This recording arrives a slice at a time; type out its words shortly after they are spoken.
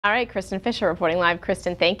All right, Kristen Fisher reporting live.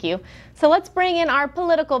 Kristen, thank you. So let's bring in our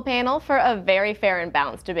political panel for a very fair and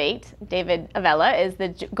balanced debate. David Avella is the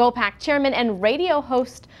GOPAC chairman and radio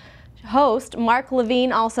host. Mark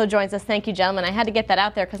Levine also joins us. Thank you, gentlemen. I had to get that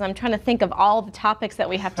out there because I'm trying to think of all the topics that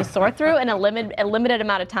we have to sort through in a limited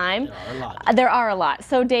amount of time. There are a lot.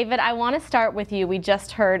 So, David, I want to start with you. We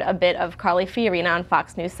just heard a bit of Carly Fiorina on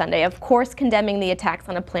Fox News Sunday, of course, condemning the attacks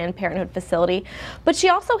on a Planned Parenthood facility. But she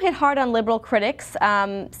also hit hard on liberal critics,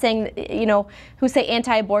 saying, who say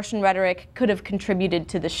anti-abortion rhetoric could have contributed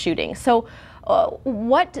to the shooting. So,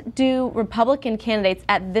 what do Republican candidates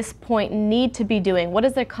at this point need to be doing? What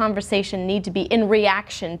does their conversation need to be in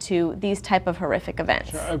reaction to these type of horrific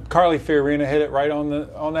events? Carly Fiorina hit it right on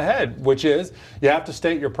the head, which is you have to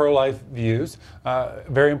state your pro-life views.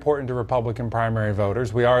 Very important to Republican primary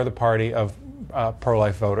voters. We are the party of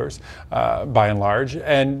pro-life voters, by and large.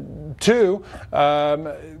 And two,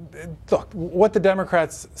 look, what the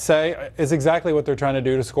Democrats say is exactly what they're trying to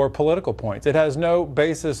do to score political points. It has no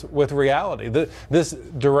basis with reality. This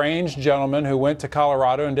deranged gentleman who went to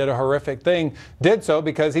Colorado and did a horrific thing did so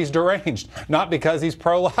because he's deranged, not because he's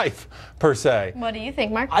pro-life, per se. What do you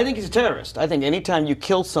think, Mark? I think he's a terrorist. I think anytime you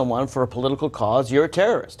kill someone for a political cause, you're a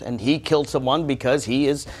terrorist. And he killed someone because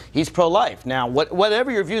he's pro-life. Now,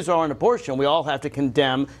 whatever your views are on abortion, we all have to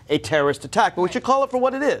condemn a terrorist attack. But we should call it for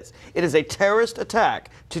what it is. It is a terrorist attack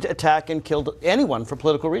to attack and kill anyone for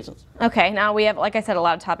political reasons. Okay, now we have, like I said, a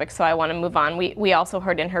lot of topics, so I want to move on. We also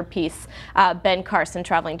heard in her piece Ben Carson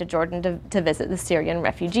traveling to Jordan to visit the Syrian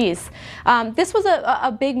refugees. This was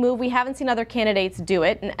a big move. We haven't seen other candidates do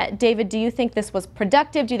it. And, David, do you think this was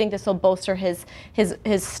productive? Do you think this will bolster his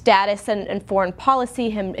status and foreign policy,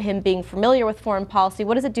 him being familiar with foreign policy?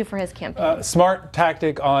 What does it do for his campaign? Smart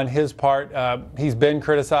tactic on his part. He's been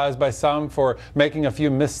criticized by some for making a few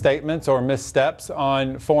misstatements or missteps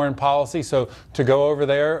on foreign policy. So to go over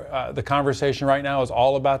there, the conversation right now is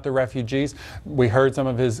all about the refugees. We heard some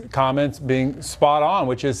of his comments being spot on,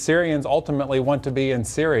 which is Syrians ultimately want to be in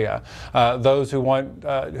Syria. Those who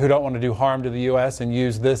don't want to do harm to the U.S. and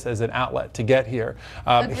use this as an outlet to get here.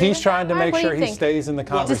 He's trying to make sure he stays in the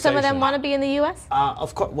conversation. Do some of them want to be in the U.S.?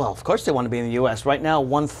 Of course they want to be in the U.S. Right now,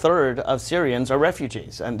 1/3 of Syrians are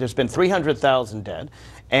refugees, and there's been 300,000 dead.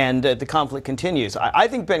 And the conflict continues. I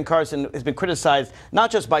think Ben Carson has been criticized not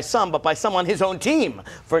just by some, but by some on his own team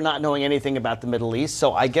for not knowing anything about the Middle East.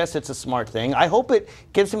 So I guess it's a smart thing. I hope it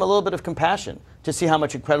gives him a little bit of compassion to see how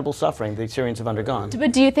much incredible suffering the Syrians have undergone.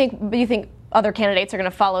 But do you think other candidates are going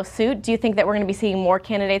to follow suit? Do you think that we're going to be seeing more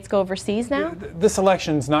candidates go overseas now? This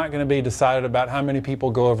election's not going to be decided about how many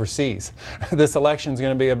people go overseas. This election's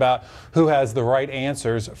going to be about who has the right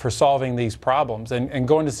answers for solving these problems. And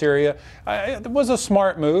going to Syria, it was a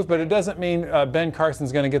smart move, but it doesn't mean Ben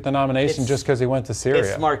Carson's going to get the nomination just because he went to Syria.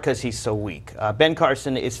 It's smart because he's so weak. Ben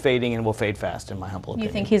Carson is fading and will fade fast, in my humble opinion.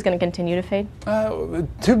 You think he's going to continue to fade?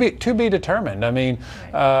 To be determined. I mean,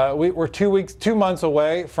 we're 2 months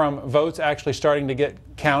away from votes actually starting to get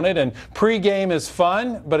counted, and pre-game is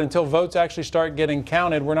fun, but until votes actually start getting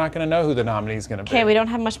counted, we're not going to know who the nominee is going to be. Okay, we don't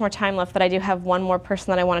have much more time left, but I do have one more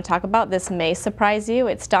person that I want to talk about. This may surprise you.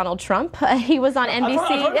 It's Donald Trump. He was on NBC.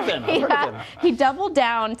 I've heard of him. He doubled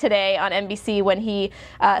down today on NBC when he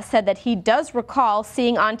said that he does recall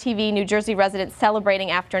seeing on TV New Jersey residents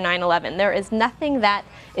celebrating after 9/11. There is nothing that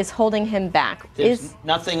is holding him back. There's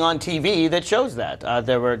nothing on TV that shows that.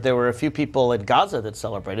 There were a few people at Gaza that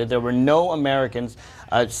celebrated. There were no Americans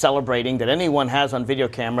celebrating that anyone has on video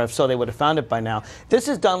camera, so they would have found it by now. This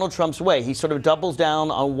is Donald Trump's way. He sort of doubles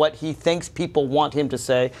down on what he thinks people want him to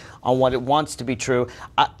say, on what it wants to be true.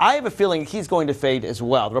 I have a feeling he's going to fade as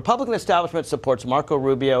well. The Republican establishment supports Marco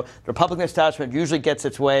Rubio. The Republican establishment usually gets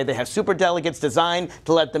its way. They have superdelegates designed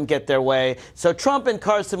to let them get their way. So Trump and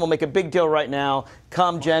Carson will make a big deal right now.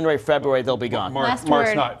 Come January, February, they'll be gone. Mark's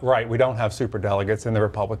not right. We don't have superdelegates in the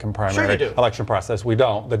Republican primary Sure election process. We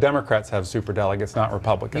don't. The Democrats have superdelegates, not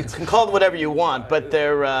Republicans. You can call them whatever you want, but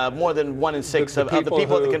they're more than 1 in 6 of the people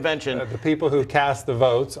at the convention. The people who cast the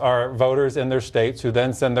votes are voters in their states who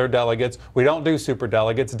then send their delegates. We don't do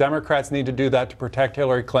superdelegates. Democrats need to do that to protect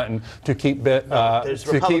Hillary Clinton, to keep Ben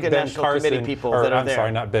Carson, people or that are I'm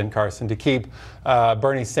sorry, not Ben Carson, to keep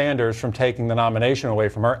Bernie Sanders from taking the nomination away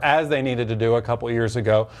from her, as they needed to do a couple years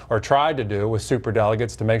ago, or tried to do with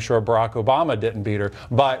superdelegates to make sure Barack Obama didn't beat her.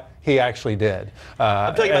 But he actually did.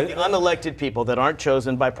 I'm talking about the unelected people that aren't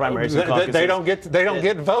chosen by primaries and caucuses. They don't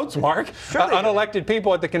get votes, Mark. Sure unelected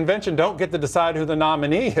people at the convention don't get to decide who the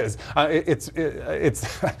nominee is.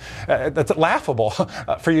 That's laughable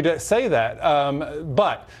for you to say that.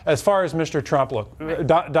 But as far as Mr. Trump, look,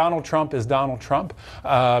 Donald Trump is Donald Trump.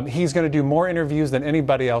 He's going to do more interviews than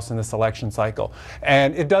anybody else in this election cycle.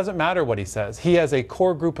 And it doesn't matter what he says. He has a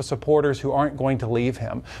core group of supporters who aren't going to leave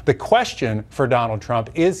him. The question for Donald Trump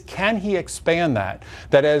is, can he expand that?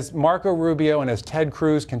 That as Marco Rubio and as Ted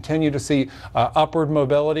Cruz continue to see upward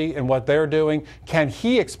mobility in what they're doing, can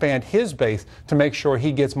he expand his base to make sure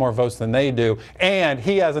he gets more votes than they do, and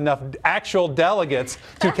he has enough actual delegates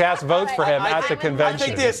to cast votes for him at the convention? I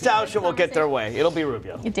think the establishment will get their way. It'll be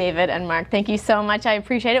Rubio. David and Mark, thank you so much. I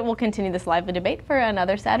appreciate it. We'll continue this lively debate for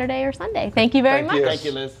another Saturday or Sunday. Thank you very much. Thank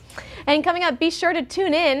you, Liz. And coming up, be sure to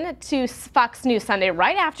tune in to Fox News Sunday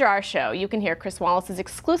right after our show. You can hear Chris Wallace's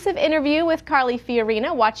exclusive interview with Carly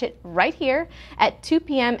Fiorina. Watch it right here at 2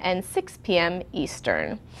 p.m. and 6 p.m.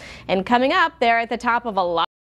 Eastern. And coming up, they're at the top of a lot